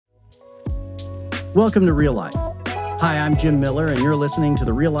Welcome to Real Life. Hi, I'm Jim Miller, and you're listening to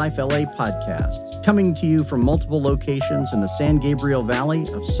the Real Life LA podcast, coming to you from multiple locations in the San Gabriel Valley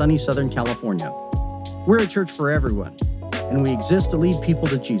of sunny Southern California. We're a church for everyone, and we exist to lead people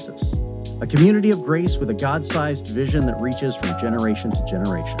to Jesus, a community of grace with a God-sized vision that reaches from generation to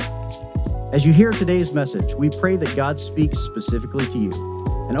generation. As you hear today's message, we pray that God speaks specifically to you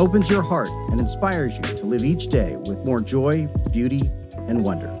and opens your heart and inspires you to live each day with more joy, beauty, and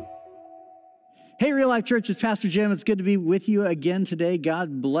wonder. Hey, Real Life Church, it's Pastor Jim. It's good to be with you again today.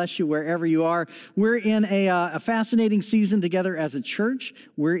 God bless you wherever you are. We're in a fascinating season together as a church.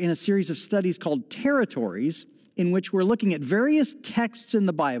 We're in a series of studies called Territories, in which we're looking at various texts in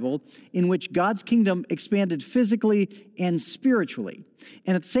the Bible in which God's kingdom expanded physically and spiritually.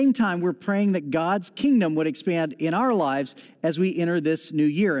 And at the same time, we're praying that God's kingdom would expand in our lives as we enter this new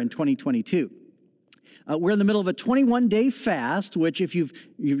year in 2022. We're in the middle of a 21-day fast, which if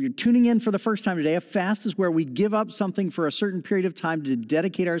you're tuning in for the first time today, a fast is where we give up something for a certain period of time to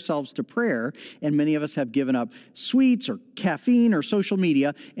dedicate ourselves to prayer. And many of us have given up sweets or caffeine or social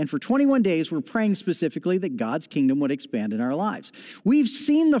media. And for 21 days, we're praying specifically that God's kingdom would expand in our lives. We've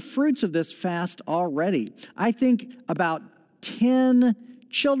seen the fruits of this fast already. I think about 10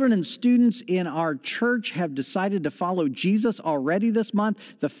 children and students in our church have decided to follow Jesus already this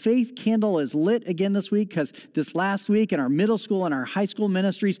month. The faith candle is lit again this week because this last week in our middle school and our high school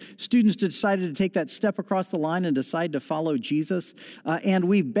ministries, students decided to take that step across the line and decide to follow Jesus. And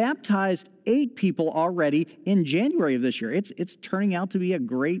we've baptized 8 people already in January of this year. It's turning out to be a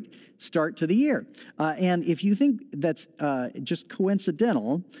great start to the year. And if you think that's just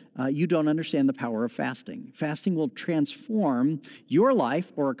coincidental, you don't understand the power of fasting. Fasting will transform your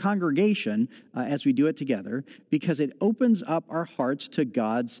life or a congregation as we do it together because it opens up our hearts to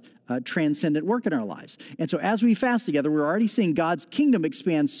God's transcendent work in our lives. And so as we fast together, we're already seeing God's kingdom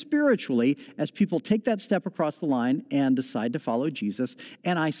expand spiritually as people take that step across the line and decide to follow Jesus.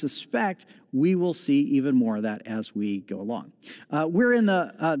 And I suspect we will see even more of that as we go along. We're in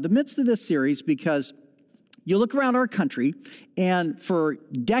the midst of this series because you look around our country, and for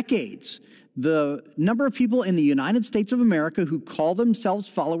decades, the number of people in the United States of America who call themselves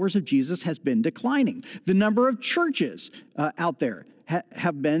followers of Jesus has been declining. The number of churches out there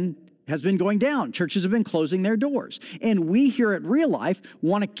has been going down. Churches have been closing their doors. And we here at Real Life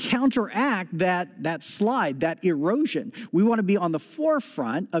want to counteract that slide, that erosion. We want to be on the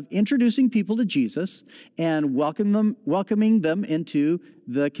forefront of introducing people to Jesus and welcoming them into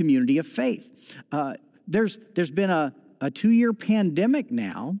the community of faith. There's been a 2-year pandemic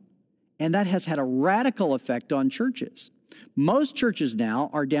now, and that has had a radical effect on churches. Most churches now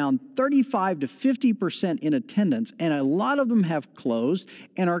are down 35 to 50% in attendance, and a lot of them have closed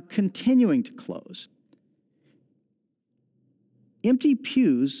and are continuing to close. Empty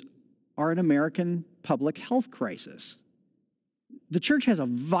pews are an American public health crisis. The church has a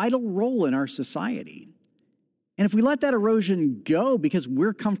vital role in our society. And if we let that erosion go because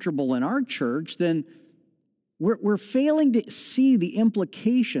we're comfortable in our church, then we're failing to see the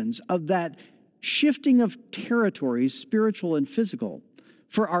implications of that shifting of territories, spiritual and physical,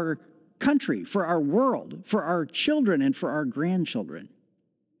 for our country, for our world, for our children, and for our grandchildren.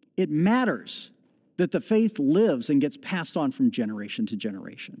 It matters that the faith lives and gets passed on from generation to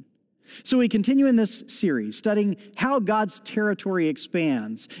generation. So we continue in this series, studying how God's territory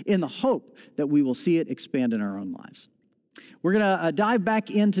expands in the hope that we will see it expand in our own lives. We're going to dive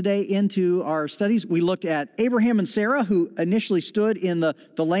back in today into our studies. We looked at Abraham and Sarah, who initially stood in the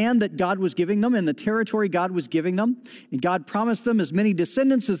land that God was giving them, in the territory God was giving them. And God promised them as many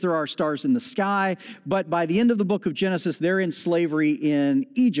descendants as there are stars in the sky. But by the end of the book of Genesis, they're in slavery in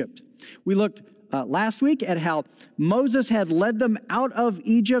Egypt. We looked last week at how Moses had led them out of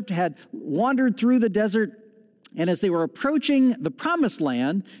Egypt, had wandered through the desert. And as they were approaching the promised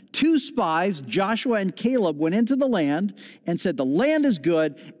land, 2 spies, Joshua and Caleb, went into the land and said, the land is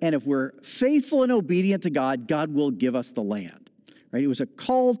good, and if we're faithful and obedient to God, God will give us the land. Right? It was a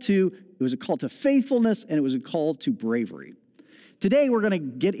call to faithfulness, and it was a call to bravery. Today, we're going to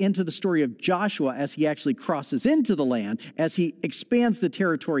get into the story of Joshua as he actually crosses into the land, as he expands the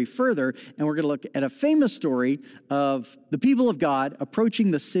territory further, and we're going to look at a famous story of the people of God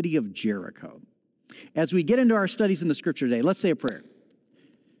approaching the city of Jericho. As we get into our studies in the scripture today, let's say a prayer.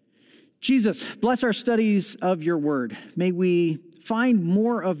 Jesus, bless our studies of your word. May we find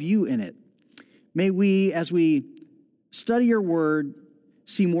more of you in it. May we, as we study your word,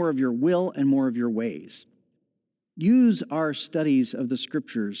 see more of your will and more of your ways. Use our studies of the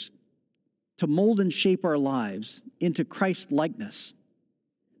scriptures to mold and shape our lives into Christ-likeness,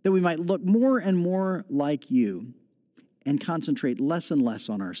 that we might look more and more like you and concentrate less and less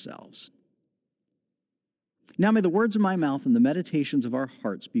on ourselves. Now may the words of my mouth and the meditations of our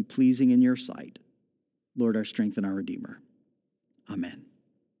hearts be pleasing in your sight, Lord, our strength and our Redeemer. Amen.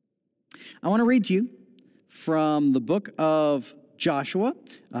 I want to read to you from the book of Joshua.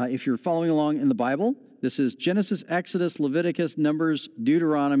 If you're following along in the Bible, this is Genesis, Exodus, Leviticus, Numbers,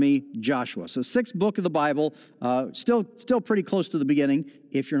 Deuteronomy, Joshua. So sixth book of the Bible, still pretty close to the beginning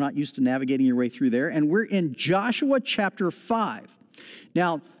if you're not used to navigating your way through there. And we're in Joshua chapter 5.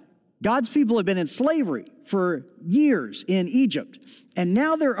 Now, God's people have been in slavery for years in Egypt, and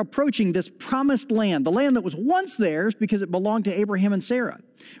now they're approaching this promised land, the land that was once theirs because it belonged to Abraham and Sarah.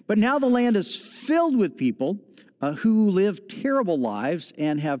 But now the land is filled with people who live terrible lives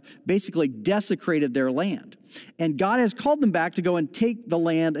and have basically desecrated their land. And God has called them back to go and take the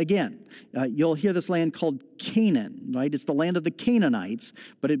land again. You'll hear this land called Canaan, right? It's the land of the Canaanites,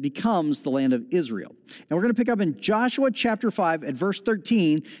 but it becomes the land of Israel. And we're going to pick up in Joshua chapter 5 at verse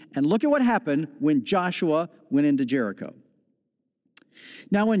 13 and look at what happened when Joshua went into Jericho.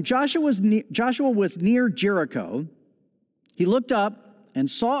 Now, when Joshua was near Jericho, he looked up and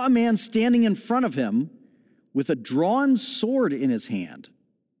saw a man standing in front of him with a drawn sword in his hand.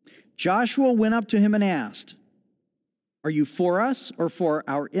 Joshua went up to him and asked, "Are you for us or for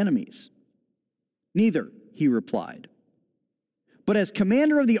our enemies?" "Neither," he replied. "But as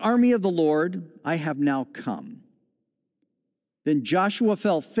commander of the army of the Lord, I have now come." Then Joshua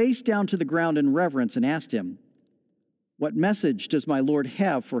fell face down to the ground in reverence and asked him, "What message does my Lord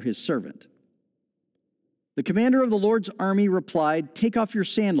have for his servant?" The commander of the Lord's army replied, "Take off your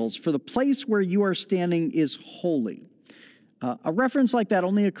sandals, for the place where you are standing is holy." A reference like that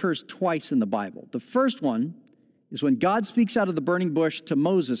only occurs twice in the Bible. The first one is when God speaks out of the burning bush to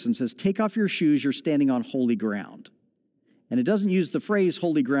Moses and says, "Take off your shoes, you're standing on holy ground." And it doesn't use the phrase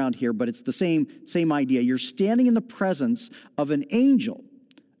holy ground here, but it's the same idea. You're standing in the presence of an angel,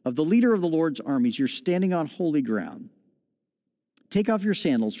 of the leader of the Lord's armies. You're standing on holy ground. Take off your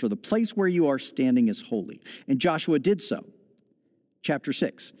sandals, for the place where you are standing is holy. And Joshua did so. Chapter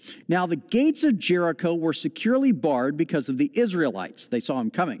 6. Now the gates of Jericho were securely barred because of the Israelites. They saw him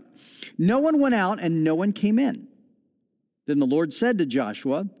coming. No one went out and no one came in. Then the Lord said to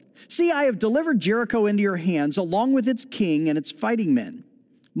Joshua, "See, I have delivered Jericho into your hands, along with its king and its fighting men.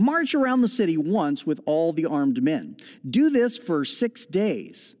 March around the city once with all the armed men. Do this for 6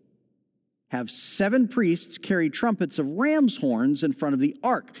 days. Have 7 priests carry trumpets of ram's horns in front of the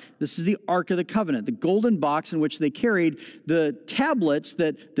ark." This is the Ark of the Covenant, the golden box in which they carried the tablets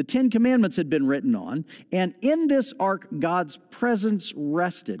that the 10 Commandments had been written on. And in this ark, God's presence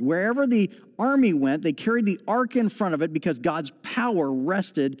rested. Wherever the army went, they carried the ark in front of it because God's power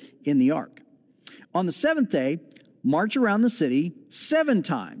rested in the ark. On the 7th day, march around the city 7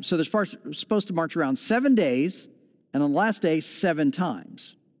 times. So they're supposed to march around 7 days, and on the last day, 7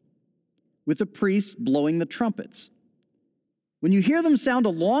 times. With the priests blowing the trumpets. When you hear them sound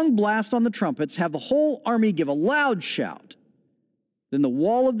a long blast on the trumpets, have the whole army give a loud shout. Then the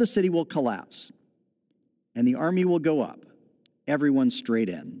wall of the city will collapse, and the army will go up, everyone straight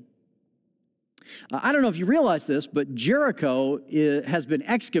in. I don't know if you realize this, but Jericho has been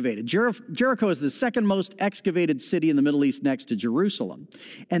excavated. Jericho is the second most excavated city in the Middle East next to Jerusalem.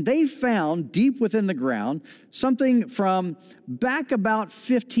 And they found deep within the ground something from back about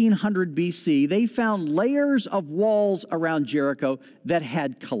 1500 BC. They found layers of walls around Jericho that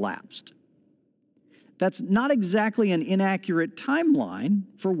had collapsed. That's not exactly an inaccurate timeline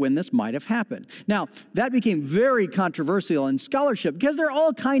for when this might have happened. Now, that became very controversial in scholarship because there are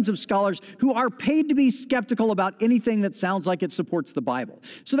all kinds of scholars who are paid to be skeptical about anything that sounds like it supports the Bible.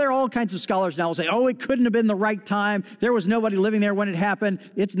 So there are all kinds of scholars now who say, "Oh, it couldn't have been the right time. There was nobody living there when it happened.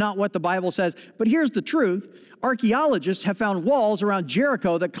 It's not what the Bible says." But here's the truth. Archaeologists have found walls around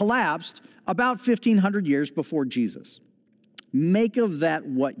Jericho that collapsed about 1500 years before Jesus. Make of that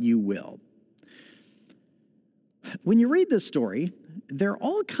what you will. When you read this story, there are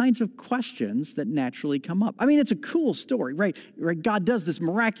all kinds of questions that naturally come up. I mean, it's a cool story, right? God does this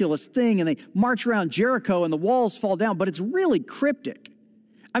miraculous thing, and they march around Jericho, and the walls fall down, but it's really cryptic.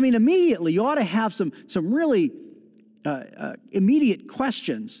 I mean, immediately, you ought to have some really immediate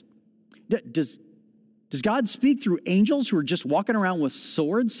questions. Does God speak through angels who are just walking around with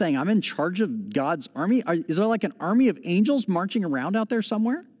swords saying, "I'm in charge of God's army"? Is there like an army of angels marching around out there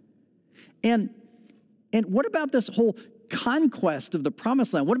somewhere? And what about this whole conquest of the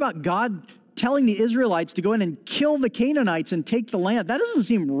promised land? What about God telling the Israelites to go in and kill the Canaanites and take the land? That doesn't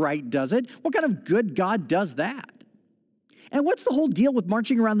seem right, does it? What kind of good God does that? And what's the whole deal with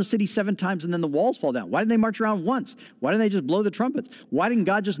marching around the city 7 times and then the walls fall down? Why didn't they march around once? Why didn't they just blow the trumpets? Why didn't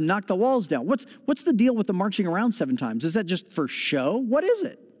God just knock the walls down? What's the deal with the marching around 7 times? Is that just for show? What is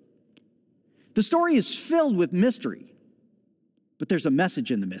it? The story is filled with mystery, but there's a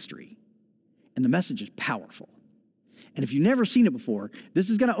message in the mystery, and the message is powerful. And if you've never seen it before, this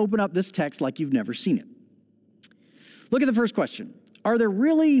is going to open up this text like you've never seen it. Look at the first question. Are there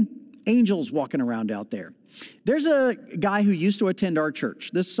really angels walking around out there? There's a guy who used to attend our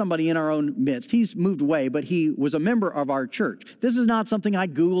church. This is somebody in our own midst. He's moved away, but he was a member of our church. This is not something I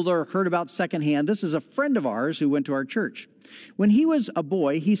Googled or heard about secondhand. This is a friend of ours who went to our church. When he was a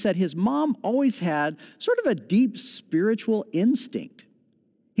boy, he said his mom always had sort of a deep spiritual instinct.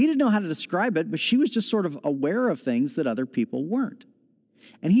 He didn't know how to describe it, but she was just sort of aware of things that other people weren't.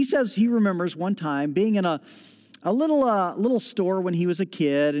 And he says he remembers one time being in a little store when he was a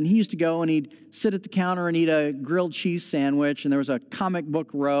kid, and he used to go and he'd sit at the counter and eat a grilled cheese sandwich, and there was a comic book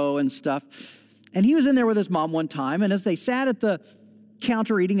row and stuff. And he was in there with his mom one time, and as they sat at the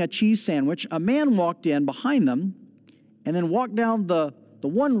counter eating a cheese sandwich, a man walked in behind them and then walked down the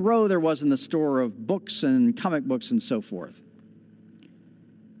one row there was in the store of books and comic books and so forth.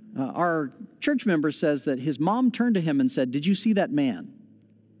 Our church member says that his mom turned to him and said, "Did you see that man?"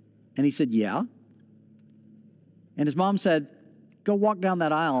 And he said, "Yeah." And his mom said, "Go walk down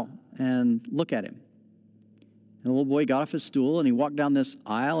that aisle and look at him." And the little boy got off his stool and he walked down this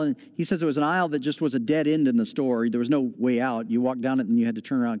aisle. And he says it was an aisle that just was a dead end in the store. There was no way out. You walked down it and you had to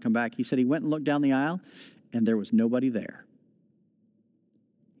turn around and come back. He said he went and looked down the aisle and there was nobody there.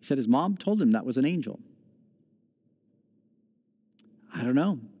 He said his mom told him that was an angel. I don't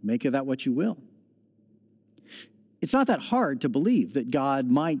know. Make of that what you will. It's not that hard to believe that God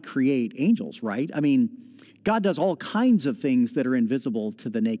might create angels, right? I mean, God does all kinds of things that are invisible to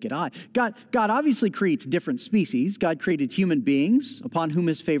the naked eye. God obviously creates different species. God created human beings upon whom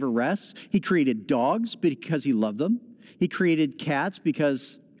his favor rests. He created dogs because he loved them. He created cats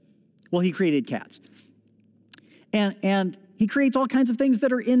because, well, he created cats. And he creates all kinds of things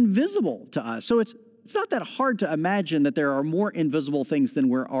that are invisible to us. So it's not that hard to imagine that there are more invisible things than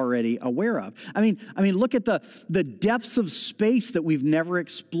we're already aware of. I mean, look at the depths of space that we've never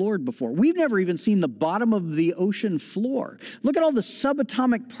explored before. We've never even seen the bottom of the ocean floor. Look at all the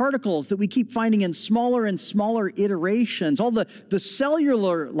subatomic particles that we keep finding in smaller and smaller iterations, all the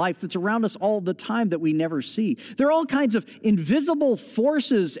cellular life that's around us all the time that we never see. There are all kinds of invisible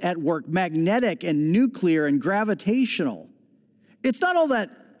forces at work, magnetic and nuclear and gravitational. It's not all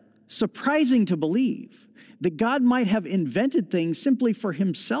that surprising to believe that God might have invented things simply for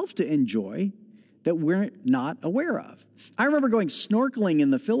himself to enjoy that we're not aware of. I remember going snorkeling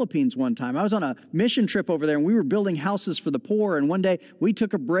in the Philippines one time. I was on a mission trip over there and we were building houses for the poor, and one day we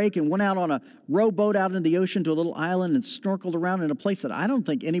took a break and went out on a rowboat out into the ocean to a little island and snorkeled around in a place that I don't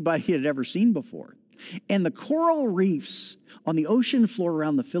think anybody had ever seen before. And the coral reefs on the ocean floor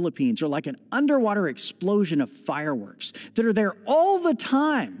around the Philippines are like an underwater explosion of fireworks that are there all the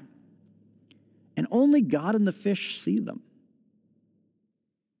time. And only God and the fish see them.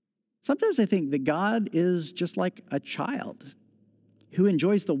 Sometimes I think that God is just like a child who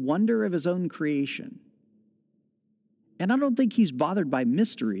enjoys the wonder of his own creation. And I don't think he's bothered by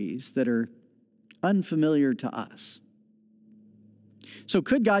mysteries that are unfamiliar to us. So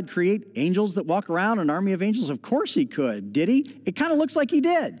could God create angels that walk around, an army of angels? Of course he could. Did he? It kind of looks like he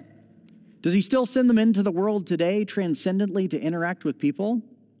did. Does he still send them into the world today transcendently to interact with people?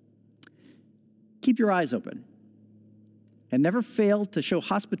 Keep your eyes open and never fail to show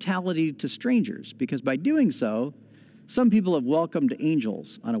hospitality to strangers, because by doing so, some people have welcomed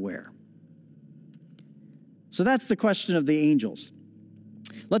angels unaware. So that's the question of the angels.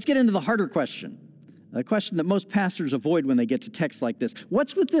 Let's get into the harder question, the question that most pastors avoid when they get to texts like this.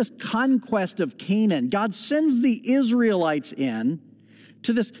 What's with this conquest of Canaan? God sends the Israelites in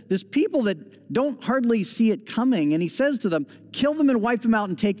to this people that don't hardly see it coming, and he says to them, kill them and wipe them out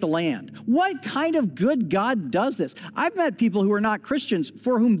and take the land. What kind of good God does this? I've met people who are not Christians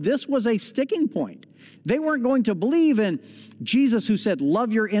for whom this was a sticking point. They weren't going to believe in Jesus, who said,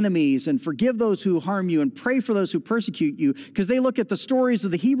 love your enemies and forgive those who harm you and pray for those who persecute you, because they look at the stories of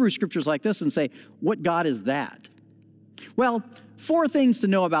the Hebrew scriptures like this and say, what God is that? Well, 4 things to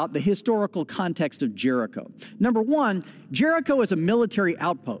know about the historical context of Jericho. Number 1, Jericho is a military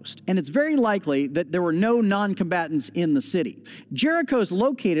outpost, and it's very likely that there were no non-combatants in the city. Jericho is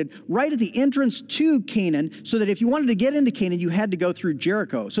located right at the entrance to Canaan, so that if you wanted to get into Canaan, you had to go through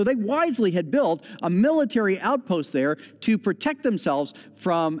Jericho. So they wisely had built a military outpost there to protect themselves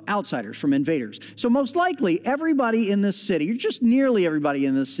from outsiders, from invaders. So most likely, everybody in this city, or just nearly everybody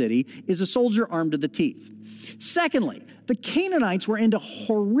in this city, is a soldier armed to the teeth. Secondly, the Canaanites were into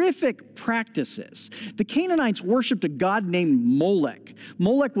horrific practices. The Canaanites worshiped a god named Molech.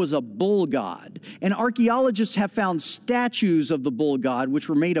 Molech was a bull god, and archaeologists have found statues of the bull god, which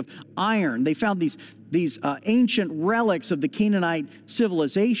were made of iron. They found these ancient relics of the Canaanite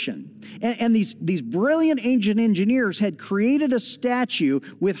civilization. And these brilliant ancient engineers had created a statue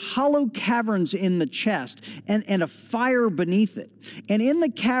with hollow caverns in the chest and a fire beneath it. And in the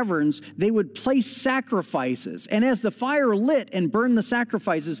caverns, they would place sacrifices. And as the fire lit and burned the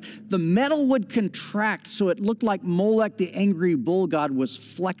sacrifices, the metal would contract so it looked like Molech, the angry bull god, was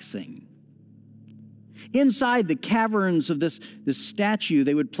flexing. Inside the caverns of this statue,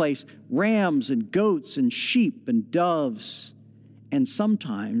 they would place rams and goats and sheep and doves and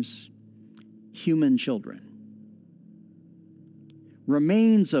sometimes human children.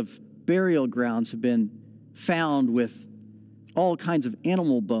 Remains of burial grounds have been found with all kinds of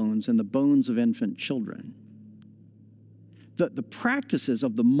animal bones and the bones of infant children. The practices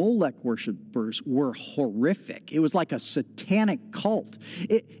of the Molech worshipers were horrific. It was like a satanic cult.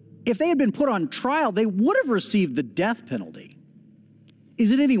 If they had been put on trial, they would have received the death penalty.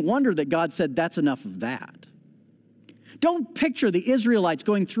 Is it any wonder that God said, that's enough of that? Don't picture the Israelites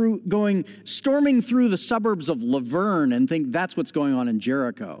storming through the suburbs of Laverne and think that's what's going on in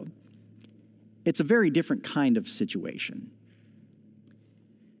Jericho. It's a very different kind of situation.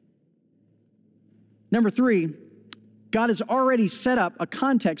 Number 3, God has already set up a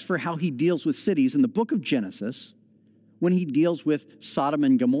context for how he deals with cities in the book of Genesis when he deals with Sodom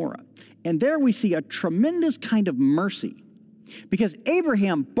and Gomorrah. And there we see a tremendous kind of mercy because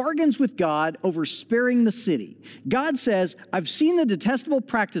Abraham bargains with God over sparing the city. God says, I've seen the detestable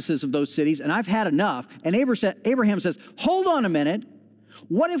practices of those cities and I've had enough. And Abraham says, hold on a minute.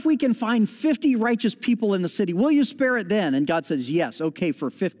 What if we can find 50 righteous people in the city? Will you spare it then? And God says, yes, okay,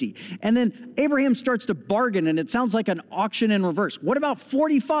 for 50. And then Abraham starts to bargain, and it sounds like an auction in reverse. What about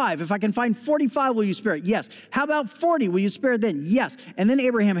 45? If I can find 45, will you spare it? Yes. How about 40? Will you spare it then? Yes. And then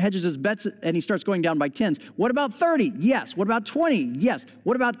Abraham hedges his bets, and he starts going down by tens. What about 30? Yes. What about 20? Yes.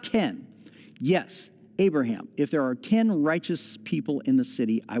 What about 10? Yes. Abraham, if there are 10 righteous people in the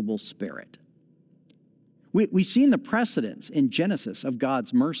city, I will spare it. We've seen the precedents in Genesis of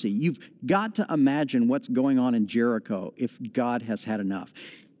God's mercy. You've got to imagine what's going on in Jericho if God has had enough.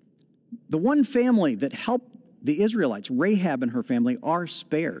 The one family that helped the Israelites, Rahab and her family, are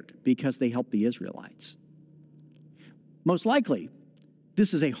spared because they helped the Israelites. Most likely,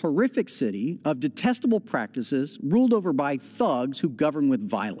 this is a horrific city of detestable practices ruled over by thugs who govern with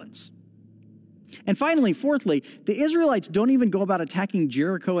violence. And finally, fourthly, the Israelites don't even go about attacking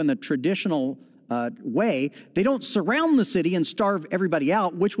Jericho in the traditional way. They don't surround the city and starve everybody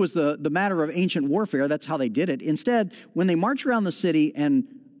out, which was the matter of ancient warfare. That's how they did it. Instead, when they march around the city and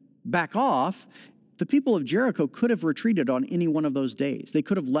back off, the people of Jericho could have retreated on any one of those days. They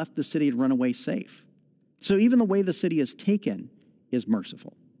could have left the city and run away safe. So even the way the city is taken is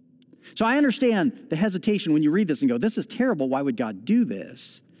merciful. So I understand the hesitation when you read this and go, this is terrible. Why would God do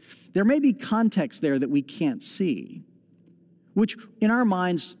this? There may be context there that we can't see, which in our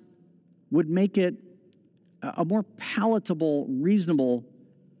minds would make it a more palatable, reasonable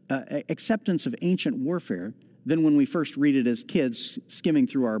acceptance of ancient warfare than when we first read it as kids skimming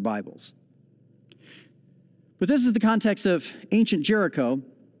through our Bibles. But this is the context of ancient Jericho.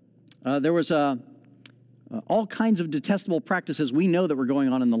 There was all kinds of detestable practices we know that were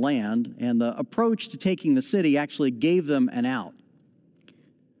going on in the land, and the approach to taking the city actually gave them an out.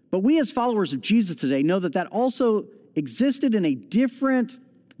 But we as followers of Jesus today know that also existed in a different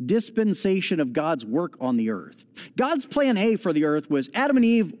dispensation of God's work on the earth. God's plan A for the earth was Adam and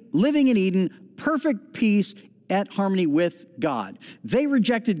Eve living in Eden, perfect peace at harmony with God. They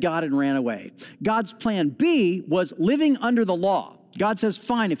rejected God and ran away. God's plan B was living under the law. God says,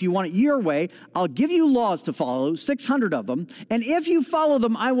 fine, if you want it your way, I'll give you laws to follow, 600 of them, and if you follow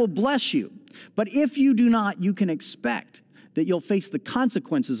them, I will bless you. But if you do not, you can expect that you'll face the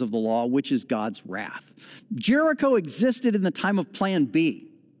consequences of the law, which is God's wrath. Jericho existed in the time of Plan B.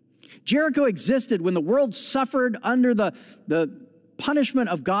 Jericho existed when the world suffered under the punishment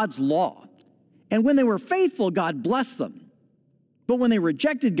of God's law. And when they were faithful, God blessed them. But when they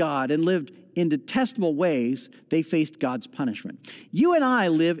rejected God and lived in detestable ways, they faced God's punishment. You and I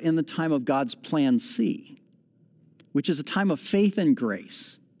live in the time of God's Plan C, which is a time of faith and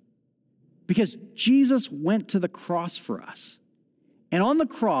grace. Because Jesus went to the cross for us. And on the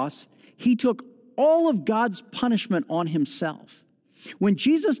cross, he took all of God's punishment on himself. When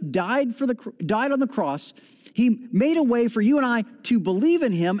Jesus died on the cross, he made a way for you and I to believe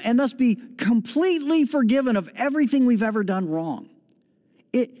in him and thus be completely forgiven of everything we've ever done wrong.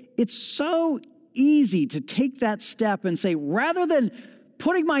 It's so easy to take that step and say, rather than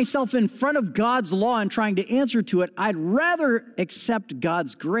putting myself in front of God's law and trying to answer to it, I'd rather accept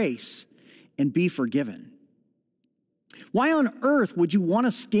God's grace and be forgiven. Why on earth would you want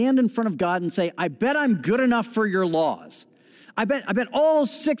to stand in front of God and say, I bet I'm good enough for your laws? I bet all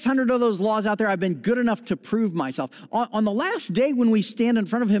 600 of those laws out there, I've been good enough to prove myself. On the last day when we stand in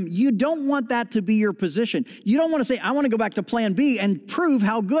front of him, you don't want that to be your position. You don't want to say, I want to go back to plan B and prove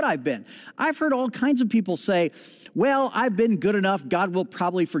how good I've been. I've heard all kinds of people say, well, I've been good enough. God will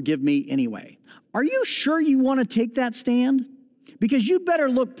probably forgive me anyway. Are you sure you want to take that stand? Because you better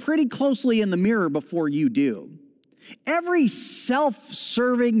look pretty closely in the mirror before you do. Every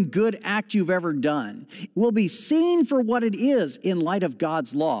self-serving good act you've ever done will be seen for what it is in light of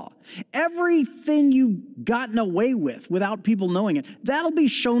God's law. Everything you've gotten away with without people knowing it, that'll be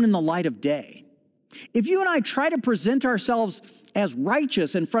shown in the light of day. If you and I try to present ourselves as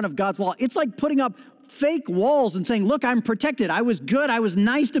righteous in front of God's law, it's like putting up fake walls and saying, look, I'm protected. I was good. I was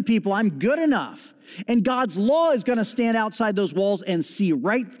nice to people. I'm good enough. And God's law is going to stand outside those walls and see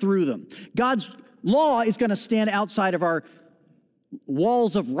right through them. God's law is going to stand outside of our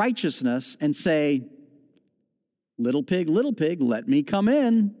walls of righteousness and say, little pig, let me come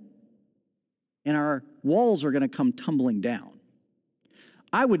in. And our walls are going to come tumbling down.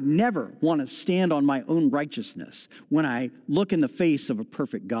 I would never want to stand on my own righteousness when I look in the face of a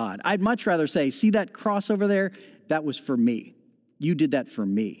perfect God. I'd much rather say, see that cross over there? That was for me. You did that for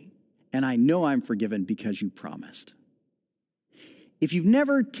me. And I know I'm forgiven because you promised. If you've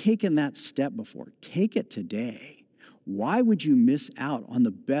never taken that step before, take it today. Why would you miss out on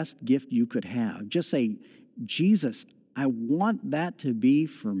the best gift you could have? Just say, Jesus, I want that to be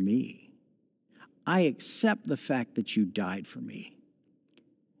for me. I accept the fact that you died for me.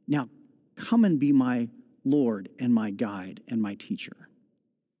 Now, come and be my Lord and my guide and my teacher.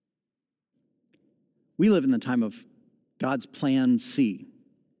 We live in the time of God's plan C,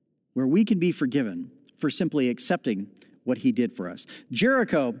 where we can be forgiven for simply accepting what he did for us.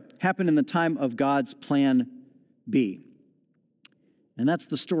 Jericho happened in the time of God's plan B. And that's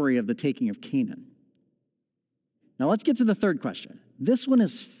the story of the taking of Canaan. Now let's get to the third question. This one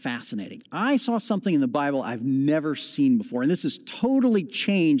is fascinating. I saw something in the Bible I've never seen before, and this has totally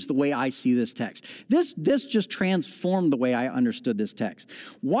changed the way I see this text. This just transformed the way I understood this text.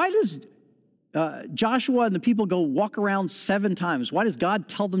 Why does Joshua and the people go walk around 7 times? Why does God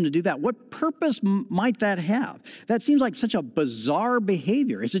tell them to do that? What purpose might that have? That seems like such a bizarre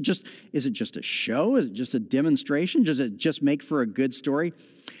behavior. Is it just a show? Is it just a demonstration? Does it just make for a good story?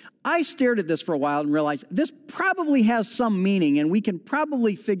 I stared at this for a while and realized this probably has some meaning, and we can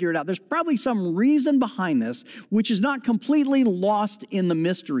probably figure it out. There's probably some reason behind this, which is not completely lost in the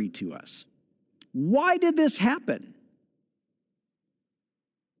mystery to us. Why did this happen?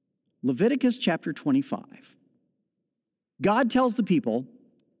 Leviticus chapter 25. God tells the people,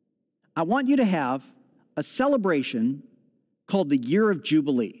 I want you to have a celebration called the Year of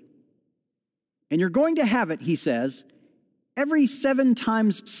Jubilee. And you're going to have it, he says, every 7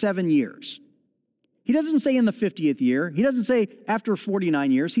 times 7 years. He doesn't say in the 50th year. He doesn't say after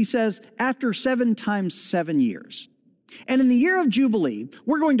 49 years. He says after 7 times 7 years. And in the year of Jubilee,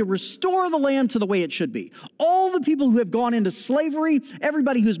 we're going to restore the land to the way it should be. All the people who have gone into slavery,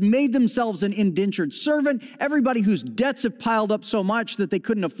 everybody who's made themselves an indentured servant, everybody whose debts have piled up so much that they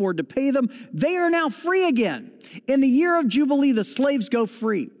couldn't afford to pay them, they are now free again. In the year of Jubilee, the slaves go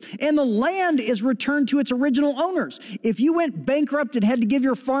free, and the land is returned to its original owners. If you went bankrupt and had to give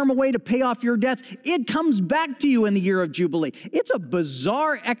your farm away to pay off your debts, it comes back to you in the year of Jubilee. It's a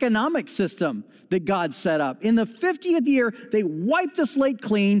bizarre economic system that God set up. In the 50th year, they wipe the slate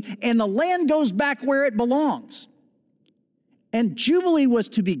clean, and the land goes back where it belongs. And Jubilee was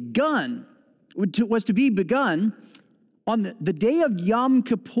to be begun on the day of Yom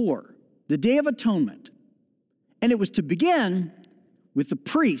Kippur, the Day of Atonement. And it was to begin with the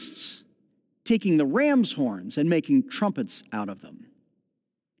priests taking the ram's horns and making trumpets out of them.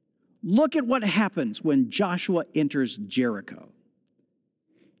 Look at what happens when Joshua enters Jericho.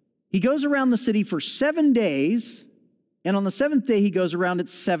 He goes around the city for 7 days, and on the 7th day, he goes around it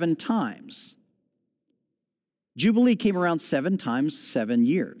 7 times. Jubilee came around 7 times 7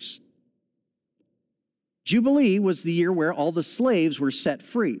 years. Jubilee was the year where all the slaves were set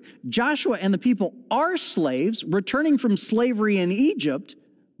free. Joshua and the people are slaves returning from slavery in Egypt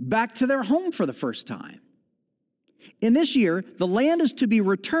back to their home for the first time. In this year, the land is to be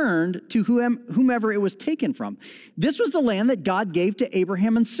returned to whomever it was taken from. This was the land that God gave to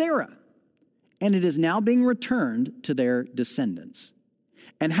Abraham and Sarah, and it is now being returned to their descendants.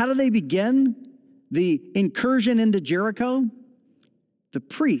 And how do they begin the incursion into Jericho? The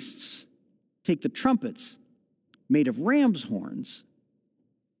priests take the trumpets made of ram's horns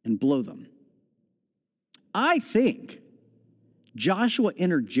and blow them. I think Joshua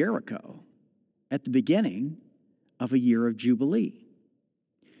entered Jericho at the beginning of a year of Jubilee.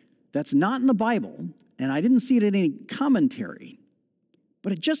 That's not in the Bible, and I didn't see it in any commentary,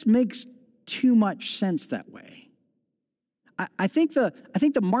 but it just makes too much sense that way. I think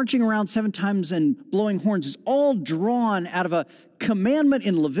the marching around 7 times and blowing horns is all drawn out of a commandment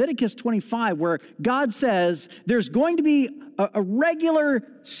in Leviticus 25 where God says there's going to be a regular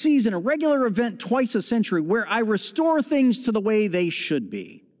season, a regular event twice a century where I restore things to the way they should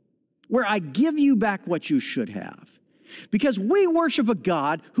be, where I give you back what you should have. Because we worship a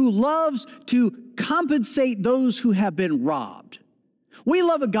God who loves to compensate those who have been robbed. We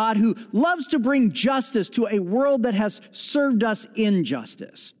love a God who loves to bring justice to a world that has served us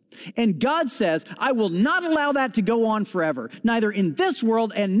injustice. And God says, I will not allow that to go on forever, neither in this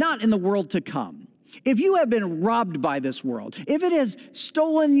world and not in the world to come. If you have been robbed by this world, if it has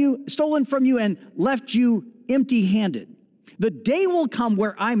stolen from you and left you empty-handed, the day will come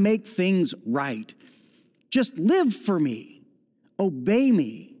where I make things right. Just live for me, obey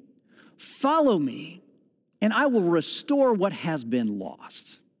me, follow me, and I will restore what has been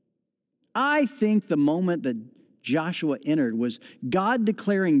lost. I think the moment that Joshua entered was God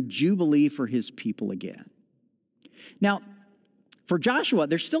declaring Jubilee for his people again. Now, for Joshua,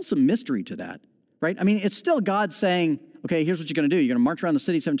 there's still some mystery to that, right? I mean, it's still God saying, okay, here's what you're going to do. You're going to march around the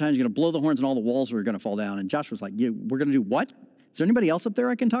city 7 times. You're going to blow the horns and all the walls are going to fall down. And Joshua's like, we're going to do what? Is there anybody else up there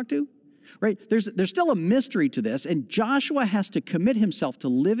I can talk to? Right? There's still a mystery to this, and Joshua has to commit himself to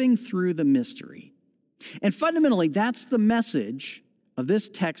living through the mystery. And fundamentally, that's the message of this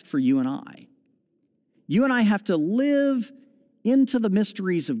text for you and I. You and I have to live into the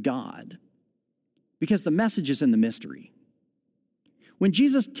mysteries of God because the message is in the mystery. When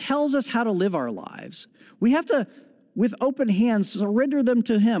Jesus tells us how to live our lives, we have to, with open hands, surrender them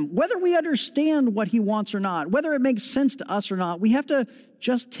to him. Whether we understand what he wants or not, whether it makes sense to us or not, we have to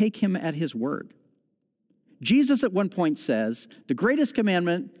just take him at his word. Jesus at one point says, the greatest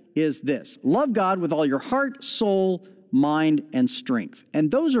commandment is this: love God with all your heart, soul, mind, and strength. And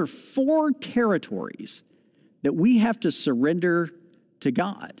those are 4 territories that we have to surrender to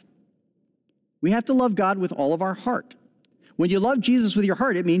God. We have to love God with all of our heart. When you love Jesus with your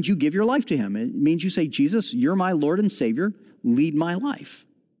heart, it means you give your life to him. It means you say, Jesus, you're my Lord and Savior. Lead my life.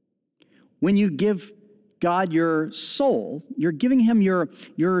 When you give God your soul, you're giving him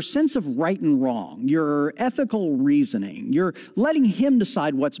your sense of right and wrong, your ethical reasoning. You're letting him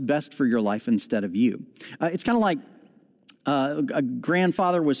decide what's best for your life instead of you. It's kind of like a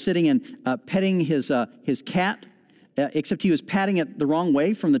grandfather was sitting and petting his cat, except he was patting it the wrong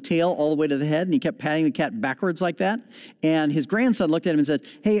way from the tail all the way to the head, and he kept patting the cat backwards like that. And his grandson looked at him and said,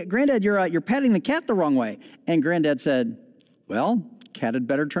 hey, Granddad, you're patting the cat the wrong way. And Granddad said, well, cat had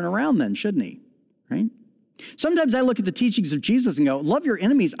better turn around then, shouldn't he? Right? Sometimes I look at the teachings of Jesus and go, love your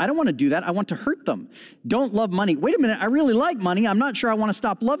enemies. I don't want to do that. I want to hurt them. Don't love money. Wait a minute. I really like money. I'm not sure I want to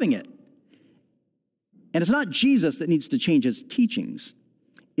stop loving it. And it's not Jesus that needs to change his teachings.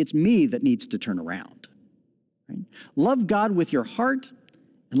 It's me that needs to turn around. Right? Love God with your heart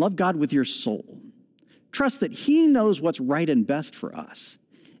and love God with your soul. Trust that he knows what's right and best for us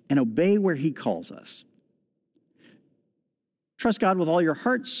and obey where he calls us. Trust God with all your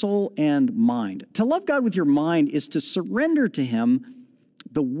heart, soul, and mind. To love God with your mind is to surrender to him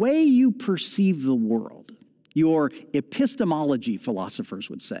the way you perceive the world, your epistemology, philosophers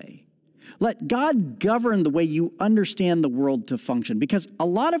would say. Let God govern the way you understand the world to function, because a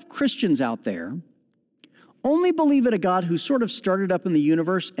lot of Christians out there only believe in a God who sort of started up in the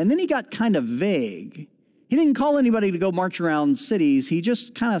universe, and then he got kind of vague. He didn't call anybody to go march around cities. He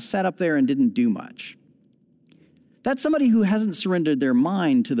just kind of sat up there and didn't do much. That's somebody who hasn't surrendered their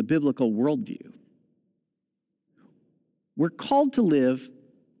mind to the biblical worldview. We're called to live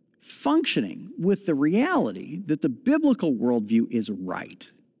functioning with the reality that the biblical worldview is right.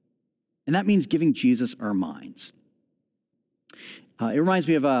 And that means giving Jesus our minds. It reminds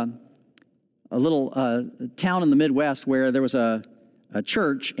me of a little town in the Midwest where there was a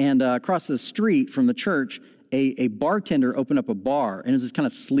church, and across the street from the church, a bartender opened up a bar, and it was this kind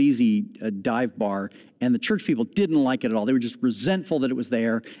of sleazy dive bar, and the church people didn't like it at all. They were just resentful that it was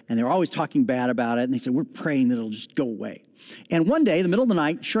there, and they were always talking bad about it, and they said, we're praying that it'll just go away. And one day, in the middle of the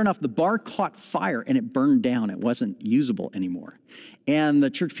night, sure enough, the bar caught fire, and it burned down. It wasn't usable anymore. And the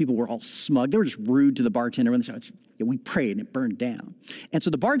church people were all smug. They were just rude to the bartender, and they said, we prayed, and it burned down. And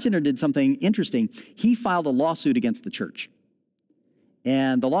so the bartender did something interesting. He filed a lawsuit against the church.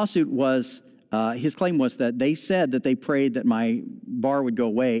 And the lawsuit was his claim was that they said that they prayed that my bar would go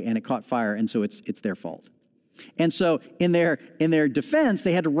away, and it caught fire, and so it's their fault. And so in their defense,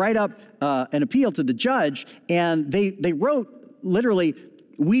 they had to write up an appeal to the judge, and they wrote literally,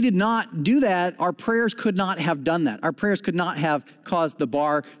 "We did not do that. Our prayers could not have done that. Our prayers could not have caused the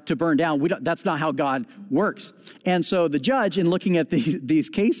bar to burn down. That's not how God works." And so the judge, in looking at these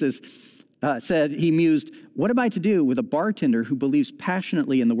cases, said, he mused, "What am I to do with a bartender who believes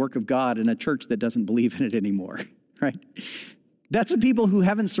passionately in the work of God in a church that doesn't believe in it anymore?" Right? That's the people who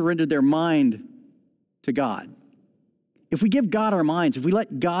haven't surrendered their mind to God. If we give God our minds, if we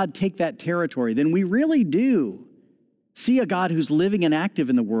let God take that territory, then we really do see a God who's living and active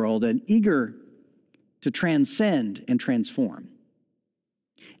in the world and eager to transcend and transform.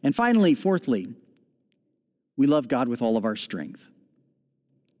 And finally, fourthly, we love God with all of our strength.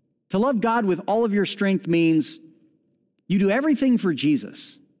 To love God with all of your strength means you do everything for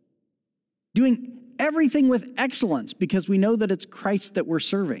Jesus, doing everything with excellence because we know that it's Christ that we're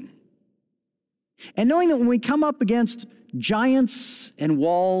serving. And knowing that when we come up against giants and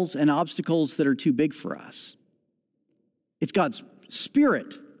walls and obstacles that are too big for us, it's God's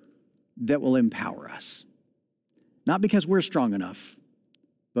Spirit that will empower us. Not because we're strong enough,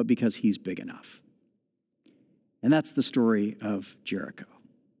 but because He's big enough. And that's the story of Jericho.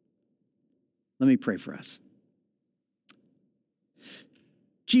 Let me pray for us.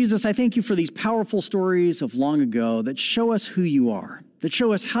 Jesus, I thank you for these powerful stories of long ago that show us who you are, that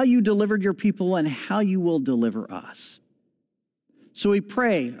show us how you delivered your people and how you will deliver us. So we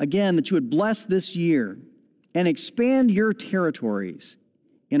pray, again, that you would bless this year and expand your territories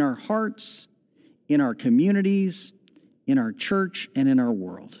in our hearts, in our communities, in our church, and in our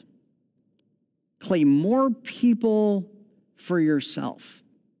world. Claim more people for yourself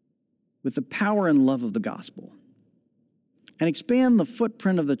with the power and love of the gospel. And expand the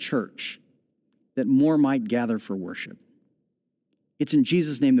footprint of the church that more might gather for worship. It's in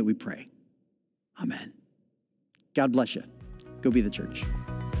Jesus' name that we pray. Amen. God bless you. Go be the church.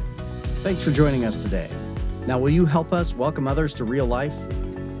 Thanks for joining us today. Now, will you help us welcome others to Real Life?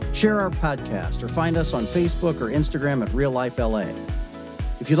 Share our podcast or find us on Facebook or Instagram at Real Life LA.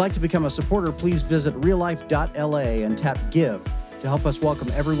 If you'd like to become a supporter, please visit reallife.la and tap Give to help us welcome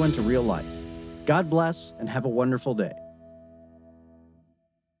everyone to Real Life. God bless and have a wonderful day.